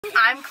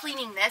I'm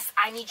cleaning this.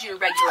 I need you to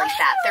regulate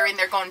that. They're in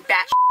there going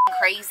batshit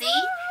crazy,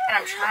 and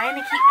I'm trying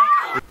to keep my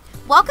calm.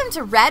 Welcome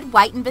to Red,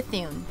 White, and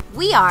Bethune.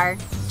 We are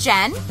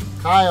Jen,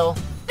 Kyle,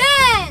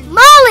 Ben,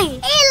 Molly,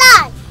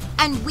 Eli,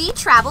 and we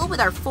travel with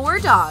our 4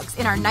 dogs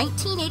in our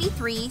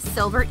 1983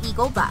 Silver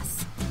Eagle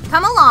bus.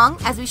 Come along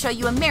as we show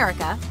you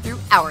America through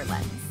our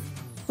lens.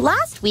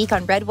 Last week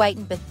on Red, White,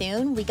 and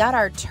Bethune, we got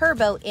our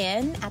turbo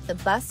in at the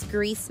Bus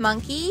Grease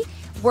Monkey,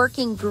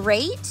 working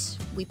great.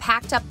 We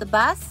packed up the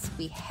bus,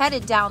 we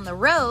headed down the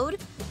road,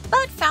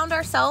 but found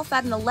ourselves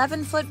at an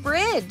 11-foot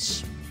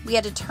bridge. We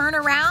had to turn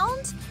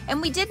around,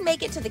 and we did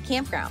make it to the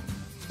campground.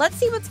 Let's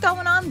see what's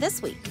going on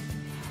this week.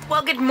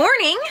 Well, good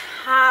morning.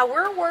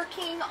 We're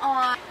working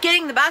on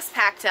getting the bus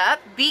packed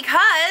up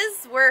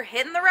because we're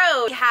hitting the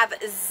road. We have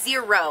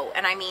zero,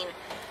 and I mean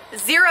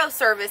zero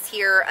service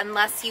here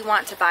unless you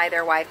want to buy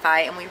their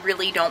Wi-Fi, and we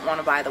really don't want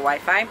to buy the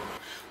Wi-Fi.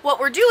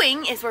 What we're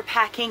doing is we're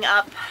packing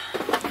up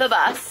the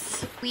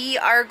bus. We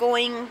are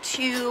going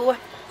to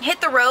hit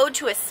the road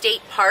to a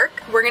state park.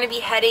 We're going to be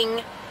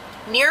heading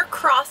near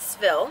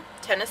Crossville,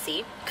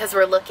 Tennessee, because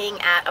we're looking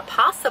at a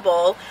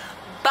possible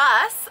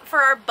bus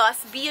for our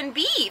bus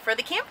B&B for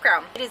the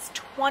campground. It is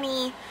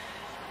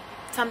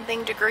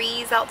 20-something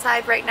degrees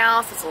outside right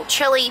now, so it's a little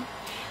chilly.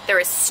 There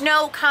is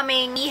snow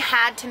coming. We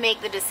had to make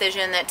the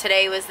decision that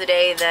today was the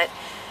day that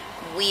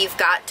we've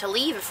got to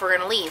leave if we're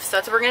gonna leave. So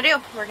that's what we're gonna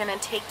do. We're gonna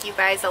take you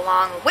guys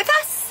along with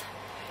us,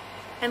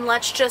 and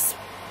let's just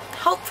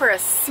hope for a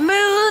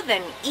smooth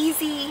and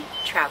easy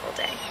travel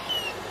day.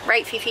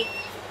 Right, Fifi?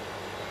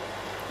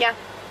 Yeah.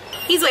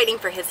 He's waiting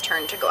for his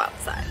turn to go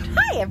outside.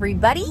 Hi,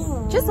 everybody.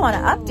 Just want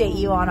to update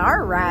you on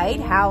our ride,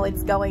 how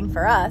it's going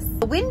for us.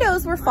 The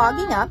windows were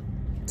fogging up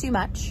too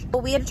much,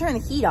 but we had to turn the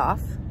heat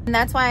off, and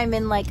that's why I'm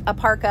in like a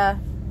parka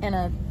and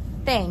a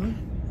thing.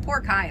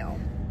 Poor Kyle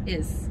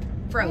is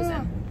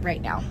frozen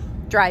right now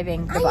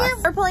driving the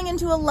bus. We're pulling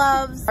into a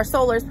Love's. Our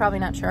solar's probably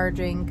not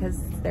charging because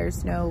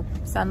there's no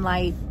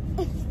sunlight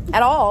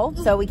at all,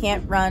 so we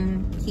can't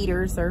run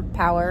heaters or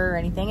power or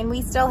anything, and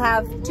we still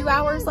have 2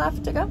 hours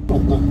left to go. All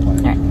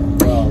right.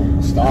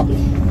 Well, stop it.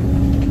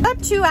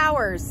 About 2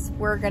 hours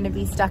we're going to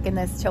be stuck in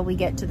this till we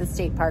get to the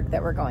state park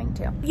that we're going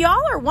to.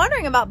 Y'all are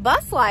wondering about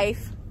bus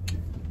life.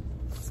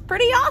 It's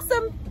pretty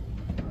awesome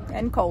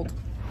and cold.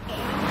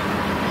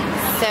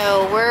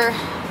 So we're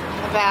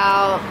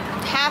about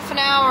half an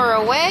hour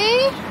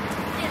away,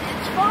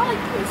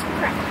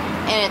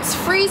 and it's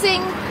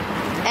freezing,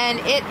 and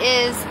it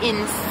is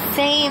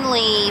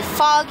insanely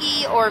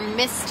foggy or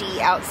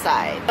misty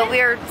outside. So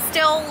we're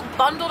still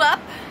bundled up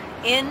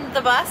in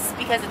the bus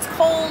because it's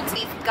cold.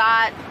 We've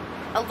got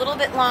a little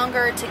bit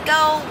longer to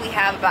go. We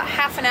have about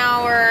half an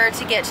hour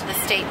to get to the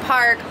state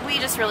park. We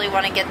just really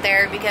want to get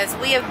there because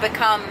we have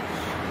become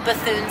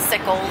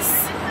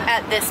Bethune-sickles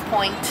at this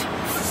point,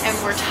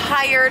 and we're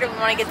tired and we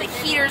want to get the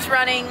heaters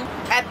running.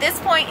 At this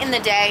point in the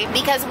day,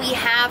 because we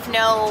have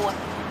no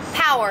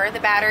power, the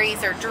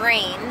batteries are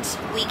drained,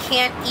 we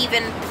can't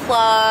even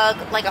plug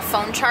like a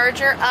phone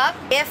charger up.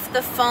 If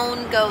the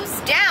phone goes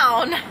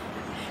down,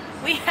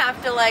 we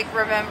have to like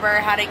remember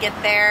how to get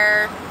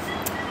there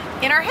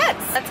in our heads.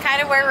 That's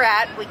kind of where we're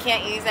at. We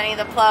can't use any of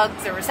the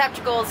plugs or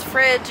receptacles.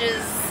 Fridge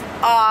is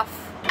off.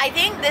 I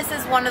think this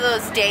is one of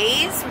those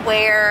days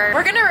where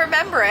we're gonna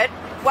remember it.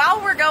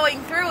 While we're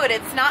going through it,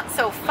 it's not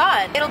so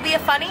fun. It'll be a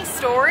funny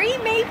story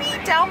maybe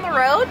down the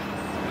road.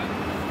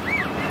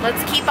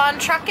 Let's keep on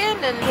trucking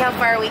and see how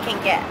far we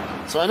can get.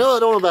 So I don't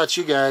know about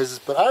you guys,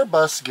 but our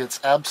bus gets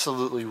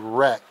absolutely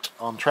wrecked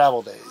on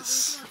travel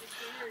days.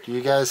 Do you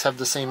guys have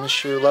the same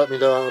issue? Let me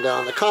know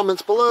down in the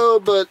comments below,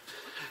 but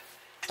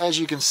as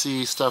you can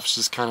see, stuff's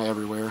just kind of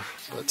everywhere.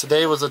 But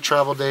today was a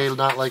travel day,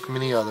 not like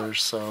many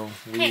others, so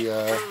we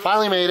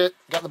finally made it.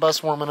 Got the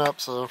bus warming up,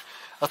 so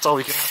that's all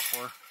we can ask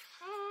for.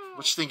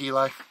 What you think,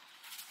 Eli?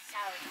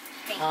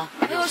 Huh?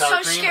 It was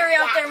so scary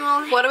out there,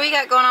 Mom. What do we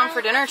got going on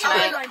for dinner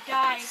tonight?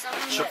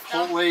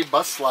 Chipotle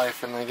bus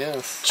life, and I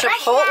guess.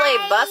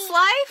 Chipotle bus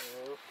life?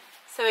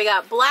 So we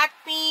got black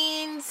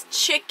beans,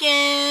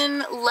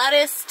 chicken,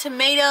 lettuce,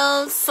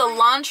 tomatoes,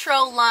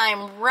 cilantro,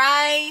 lime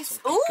rice.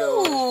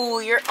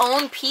 Ooh, your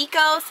own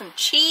pico, some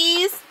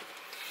cheese.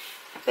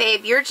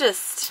 Babe, you're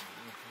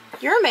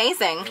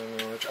amazing.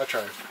 I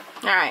tried.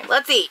 All right,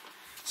 let's eat.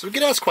 So we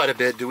get asked quite a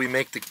bit, do we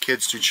make the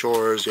kids do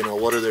chores, you know,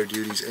 what are their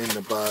duties in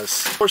the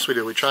bus? Of course we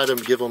do. We try to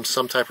give them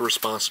some type of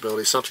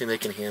responsibility, something they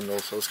can handle.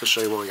 So let's go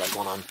show you what we got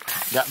going on.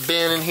 Got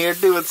Ben in here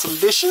doing some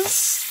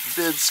dishes.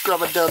 Did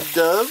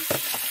scrub-a-dub-dub.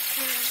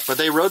 But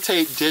they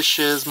rotate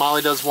dishes.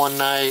 Molly does one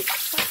night.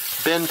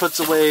 Ben puts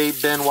away.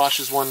 Ben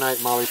washes one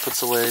night. Molly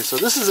puts away. So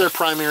this is their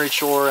primary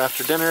chore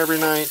after dinner every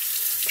night,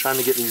 trying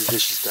to get these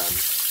dishes done.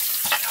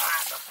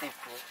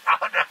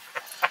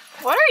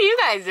 What are you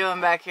guys doing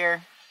back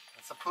here?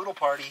 It's a poodle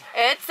party.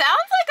 It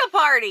sounds like a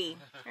party.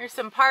 There's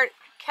some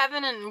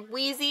Kevin and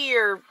Wheezy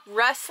are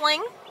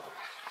wrestling.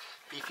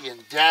 Beefy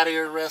and Daddy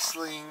are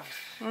wrestling.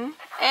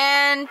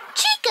 And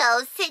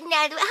Chico's sitting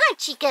there. Hi,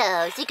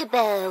 Chico. Say good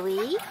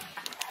Bowie.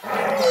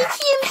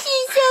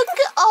 She's so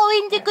good.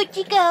 Oh, and the good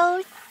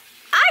Chico's.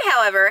 I,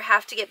 however,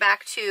 have to get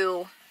back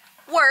to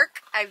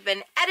work. I've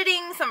been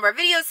editing some of our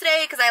videos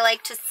today because I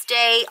like to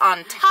stay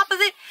on top of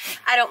it.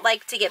 I don't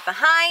like to get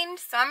behind,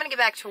 so I'm gonna get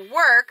back to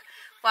work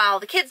while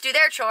the kids do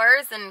their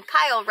chores and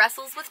Kyle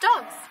wrestles with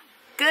dogs.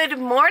 Good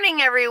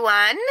morning,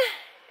 everyone.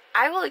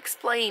 I will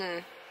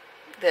explain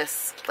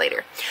this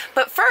later.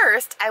 But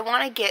first, I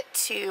want to get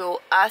to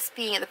us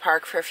being at the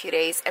park for a few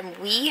days, and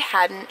we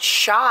hadn't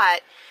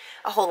shot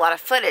a whole lot of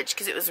footage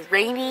because it was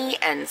rainy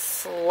and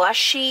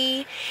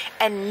slushy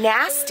and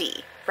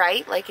nasty,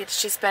 right? Like,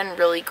 it's just been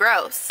really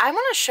gross. I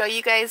want to show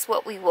you guys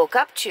what we woke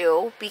up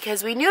to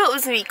because we knew it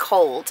was going to be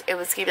cold. It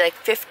was going to be like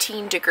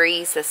 15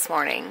 degrees this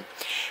morning.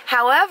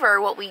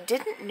 However, what we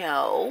didn't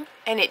know,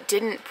 and it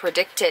didn't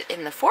predict it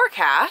in the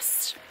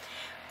forecast,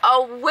 a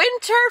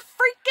winter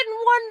freaking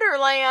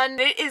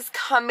wonderland. It is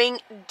coming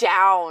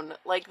down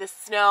like the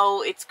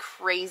snow. It's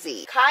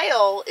crazy.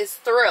 Kyle is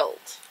thrilled.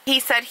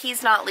 He said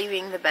he's not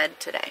leaving the bed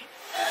today.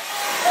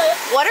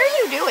 What are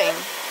you doing?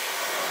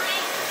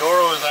 The door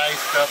was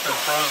iced up and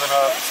frozen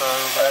up, so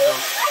I had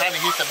to kind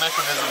of heat the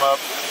mechanism up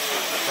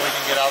so we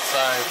can get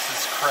outside. This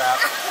is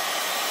crap.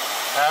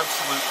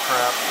 Absolute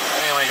crap.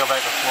 Anyway, go back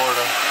to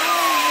Florida.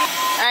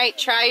 All right,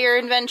 try your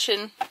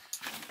invention.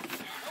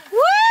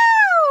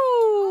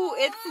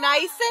 It's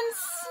nice and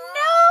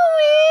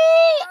snowy.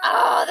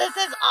 Oh, this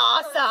is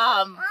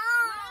awesome.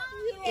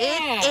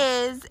 It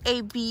is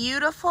a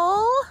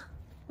beautiful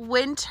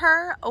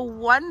winter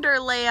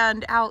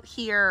wonderland out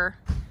here.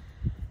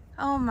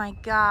 Oh my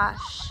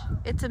gosh.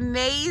 It's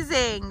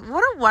amazing.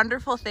 What a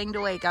wonderful thing to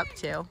wake up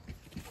to.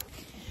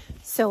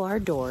 So our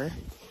door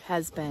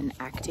has been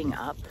acting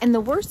up, and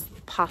the worst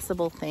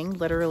possible thing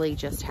literally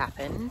just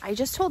happened. I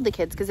just told the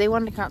kids because they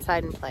wanted to come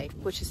outside and play,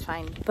 which is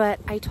fine, but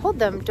I told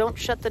them don't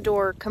shut the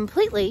door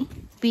completely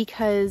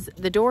because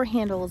the door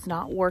handle is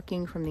not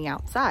working from the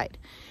outside.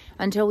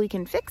 Until we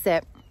can fix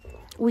it,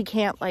 we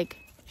can't like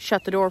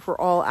shut the door if we're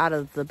all out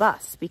of the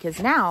bus,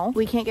 because now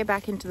we can't get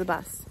back into the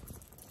bus.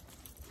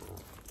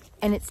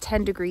 And it's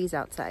 10 degrees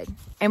outside,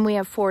 and we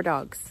have 4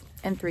 dogs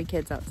and 3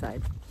 kids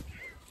outside,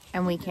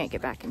 and we can't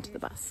get back into the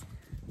bus.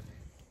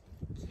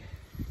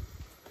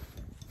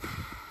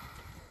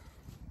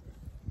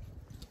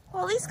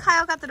 Well, at least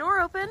Kyle got the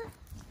door open.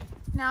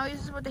 Now he's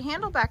just with the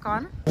handle back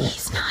on.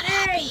 He's not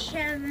happy.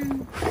 Kevin.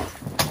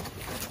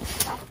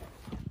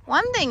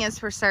 One thing is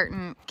for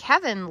certain,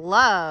 Kevin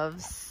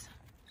loves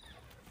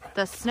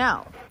the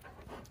snow.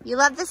 You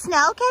love the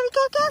snow, Kevin?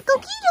 Go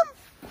get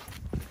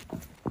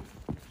him.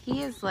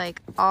 He is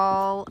like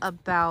all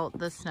about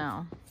the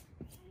snow.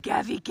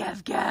 Gavy,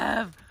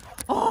 Gav.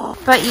 Oh.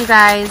 But you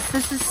guys,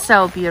 this is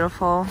so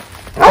beautiful.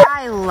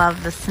 I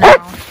love the snow.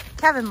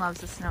 Kevin loves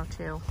the snow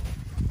too.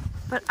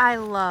 But I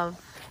love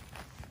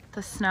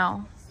the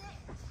snow.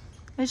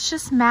 It's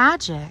just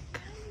magic.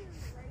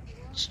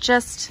 It's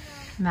just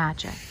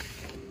magic.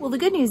 Well, the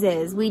good news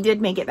is we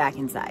did make it back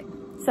inside,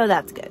 so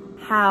that's good.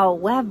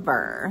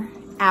 However,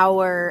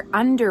 our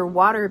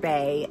underwater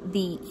bay,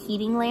 the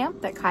heating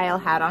lamp that Kyle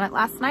had on it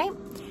last night,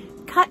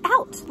 cut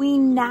out. We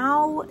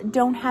now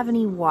don't have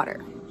any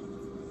water.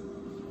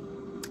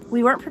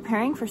 We weren't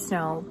preparing for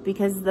snow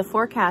because the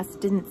forecast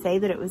didn't say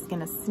that it was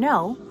gonna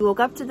snow. We woke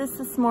up to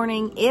this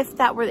morning.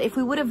 If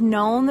we would have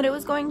known that it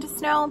was going to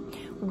snow,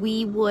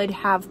 we would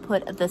have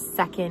put the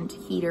second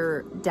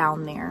heater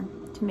down there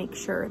to make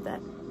sure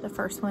that the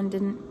first one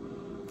didn't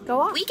go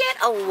off. We get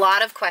a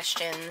lot of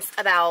questions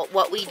about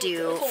what we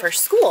do for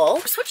school.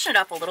 We're switching it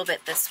up a little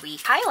bit this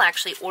week. Kyle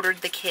actually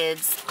ordered the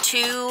kids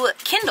 2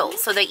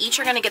 Kindles, so they each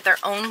are gonna get their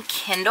own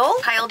Kindle.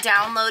 Kyle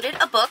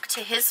downloaded a book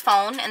to his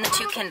phone and the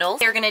 2 Kindles.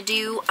 They're gonna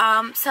do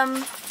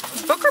some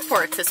book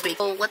reports this week.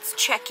 So let's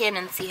check in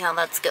and see how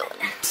that's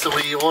going. So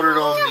we ordered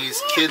them these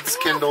kids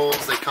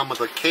Kindles. They come with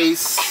a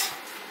case.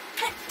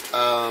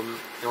 And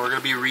we're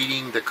gonna be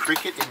reading The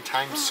Cricket in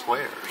Times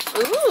Square.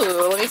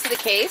 Ooh, let me see the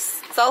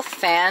case. It's all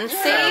fancy.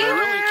 Yeah, they're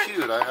really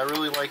cute. I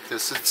really like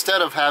this.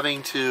 Instead of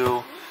having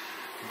to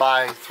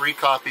buy 3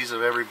 copies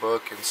of every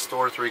book and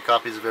store 3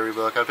 copies of every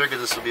book, I figured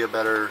this would be a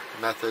better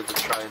method to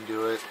try and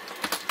do it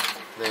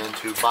than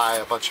to buy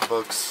a bunch of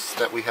books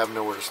that we have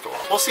nowhere to store.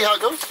 We'll see how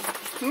it goes.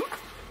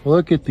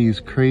 Look at these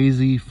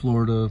crazy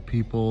Florida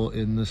people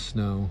in the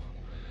snow.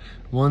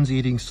 One's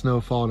eating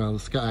snow falling out of the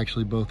sky.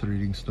 Actually, both are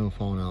eating snow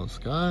falling out of the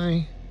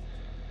sky.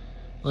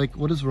 Like,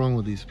 what is wrong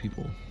with these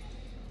people?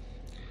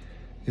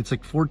 It's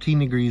like 14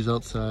 degrees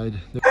outside.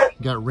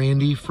 Got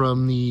Randy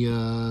from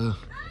the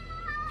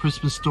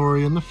Christmas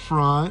Story in the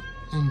front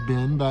and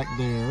Ben back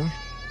there.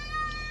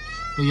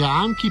 But yeah,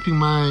 I'm keeping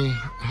my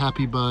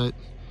happy butt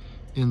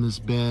in this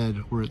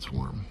bed where it's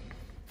warm.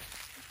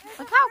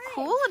 Look how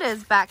cool it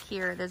is back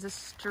here. There's a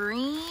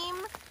stream.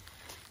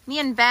 Me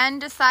and Ben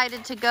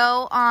decided to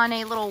go on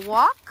a little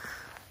walk.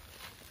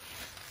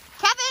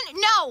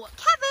 Kevin, no!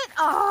 Kevin!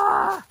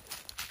 Oh!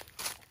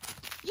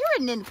 You're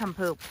a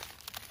nincompoop.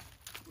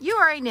 You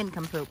are a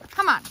nincompoop.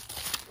 Come on.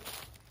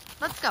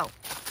 Let's go.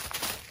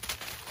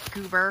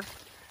 Goober.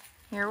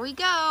 Here we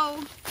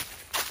go.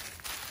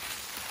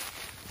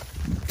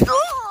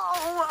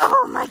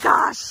 Oh my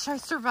gosh, I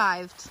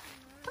survived.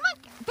 Come on,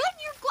 Ben,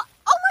 your glove.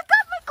 Oh my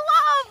God, my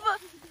glove.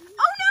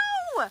 Oh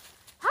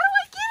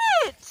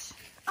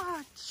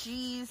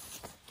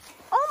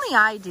me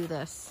I do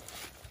this.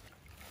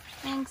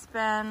 Thanks,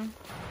 Ben.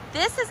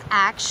 This is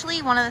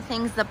actually one of the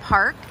things the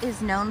park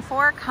is known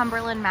for,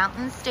 Cumberland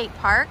Mountain State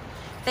Park.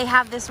 They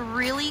have this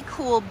really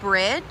cool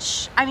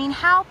bridge. I mean,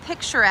 how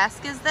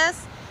picturesque is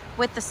this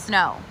with the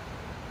snow?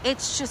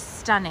 It's just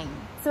stunning.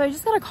 So I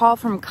just got a call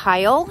from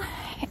Kyle,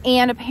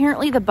 and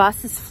apparently the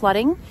bus is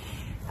flooding.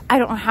 I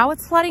don't know how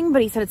it's flooding,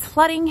 but he said it's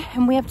flooding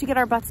and we have to get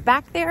our butts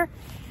back there.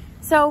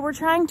 So we're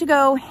trying to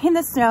go in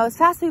the snow as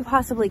fast as we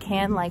possibly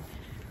can. Like,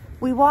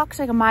 we walked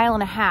like 1.5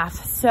 miles.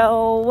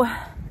 So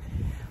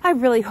I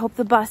really hope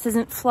the bus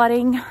isn't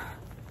flooding.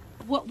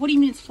 What do you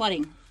mean it's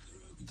flooding?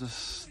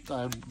 Just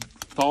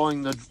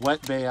thawing the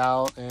wet bay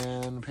out,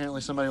 and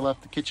apparently somebody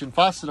left the kitchen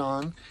faucet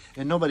on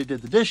and nobody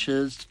did the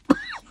dishes.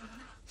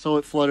 So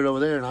it flooded over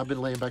there, and I've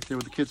been laying back there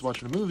with the kids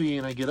watching a movie,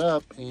 and I get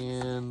up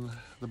and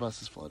the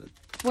bus is flooded.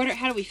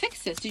 How do we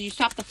fix this? Did you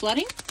stop the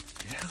flooding?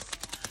 Yeah.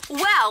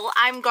 Well,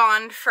 I'm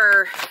gone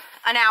for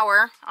an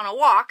hour on a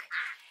walk,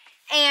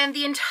 and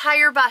the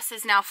entire bus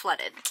is now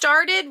flooded.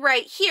 Started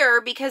right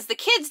here because the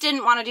kids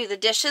didn't want to do the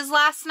dishes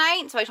last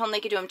night, so I told them they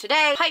could do them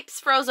today. Pipes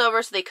froze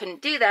over, so they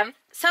couldn't do them.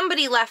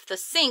 Somebody left the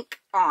sink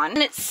on,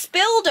 and it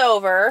spilled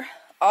over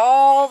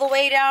all the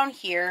way down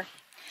here,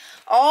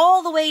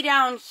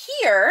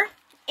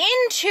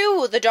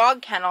 into the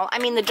dog kennel. I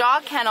mean, the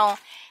dog kennel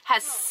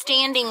has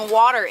standing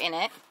water in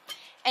it,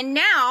 and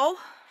now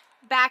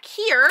back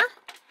here,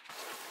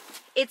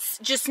 it's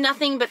just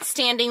nothing but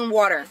standing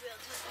water.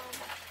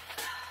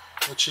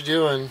 What you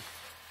doing?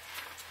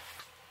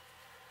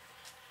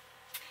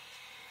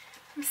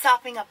 I'm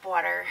sopping up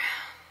water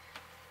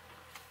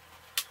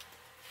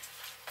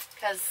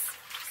because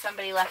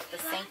somebody left the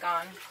sink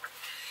on.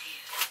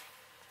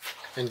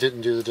 And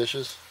didn't do the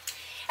dishes?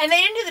 And they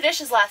didn't do the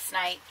dishes last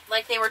night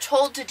like they were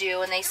told to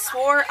do, and they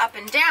swore up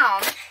and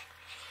down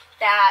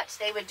that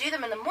they would do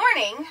them in the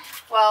morning.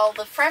 Well,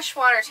 the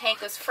freshwater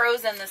tank was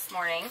frozen this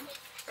morning,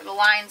 or the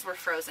lines were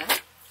frozen,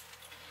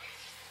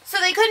 so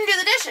they couldn't do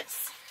the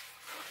dishes.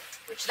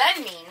 Which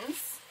then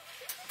means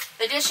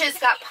the dishes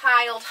got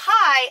piled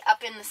high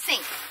up in the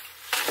sink.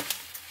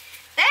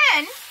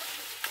 Then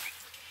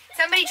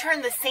somebody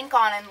turned the sink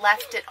on and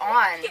left it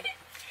on,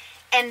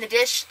 and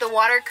the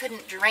water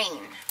couldn't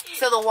drain.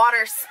 So the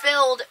water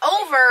spilled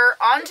over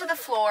onto the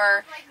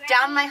floor,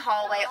 down my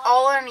hallway,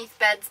 all underneath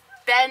beds.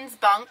 Ben's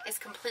bunk is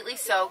completely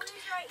soaked.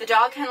 The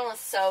dog kennel is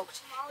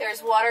soaked.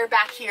 There's water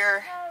back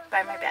here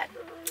by my bed.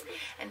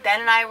 And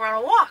Ben and I were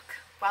on a walk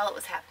while it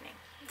was happening.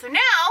 So now,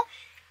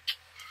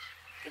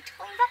 get to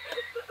clean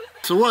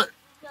up. So what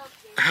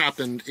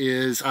happened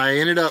is I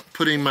ended up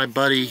putting my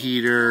buddy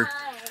heater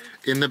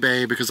in the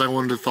bay because I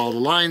wanted to thaw the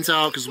lines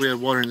out because we had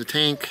water in the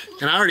tank.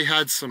 And I already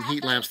had some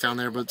heat lamps down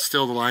there, but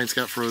still the lines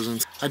got frozen.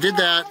 I did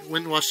that,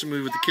 went and watched a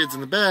movie with the kids in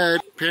the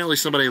bed. Apparently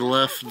somebody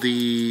left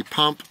the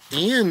pump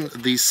and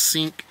the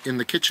sink in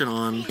the kitchen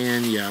on.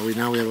 And yeah,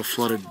 now we have a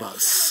flooded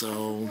bus.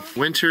 So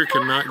winter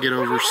cannot get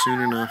over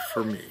soon enough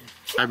for me.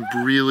 I'm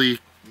really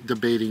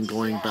debating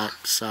going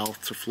back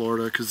south to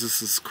Florida because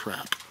this is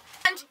crap.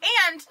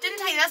 And didn't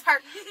tell you this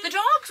part, the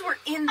dogs were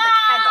in the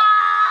kennel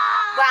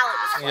while it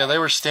was flooding. Yeah, they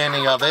were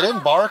standing up. They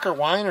didn't bark or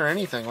whine or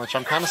anything, which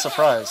I'm kind of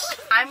surprised.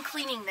 I'm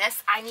cleaning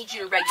this. I need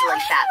you to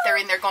regulate that. They're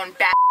in there going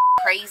bat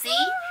crazy,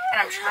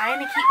 and I'm trying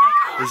to keep my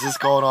calm. Is this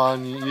going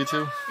on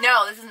YouTube?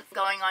 No, this isn't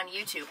going on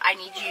YouTube. I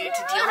need you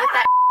to deal with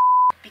that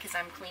because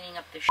I'm cleaning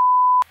up the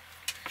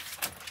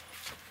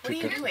What are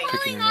you doing?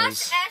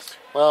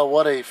 Well,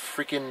 what a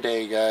freaking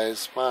day,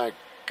 guys. My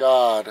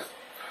God.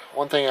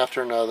 One thing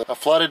after another. A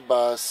flooded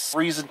bus,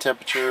 freezing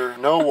temperature,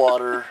 no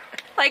water.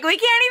 Like, we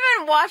can't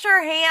even wash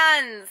our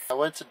hands.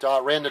 I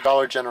ran to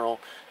Dollar General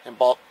and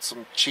bought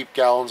some cheap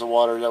gallons of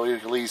water that we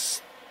could at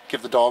least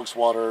give the dogs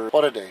water.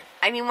 What a day.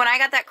 I mean, when I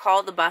got that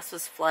call the bus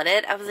was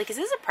flooded, I was like, is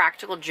this a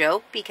practical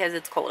joke? Because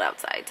it's cold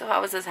outside. So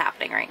how is this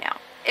happening right now?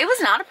 It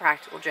was not a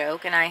practical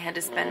joke, and I had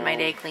to spend my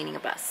day cleaning a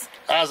bus.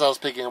 As I was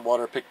picking up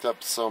water, I picked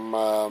up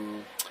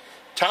some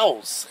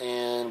towels,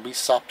 and we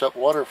sopped up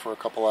water for a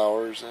couple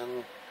hours,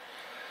 and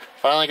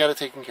finally got it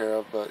taken care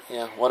of. But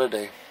yeah, what a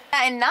day.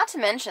 And not to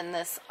mention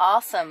this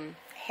awesome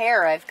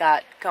hair I've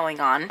got going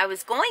on. I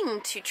was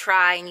going to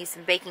try and use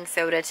some baking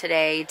soda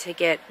today to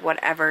get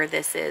whatever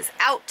this is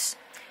out.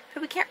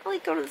 But we can't really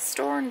go to the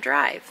store and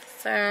drive.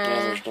 So Yeah,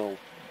 there's no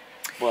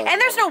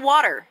there's no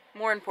water.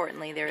 More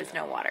importantly, there is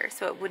no water.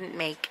 So it wouldn't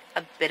make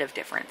a bit of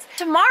difference.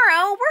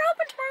 Tomorrow, we're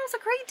hoping tomorrow's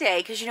a great day.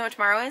 Because you know what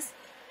tomorrow is?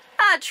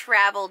 A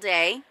travel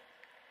day.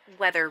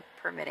 Weather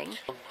permitting.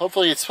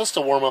 Hopefully it's supposed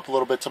to warm up a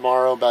little bit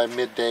tomorrow by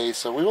midday.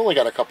 So we've only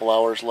got a couple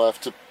hours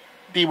left to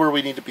be where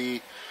we need to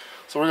be.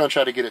 So we're going to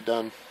try to get it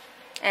done.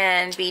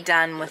 And be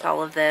done with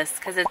all of this.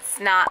 Because it's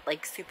not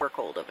like super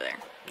cold over there.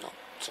 No.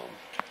 So.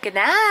 Good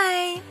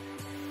night.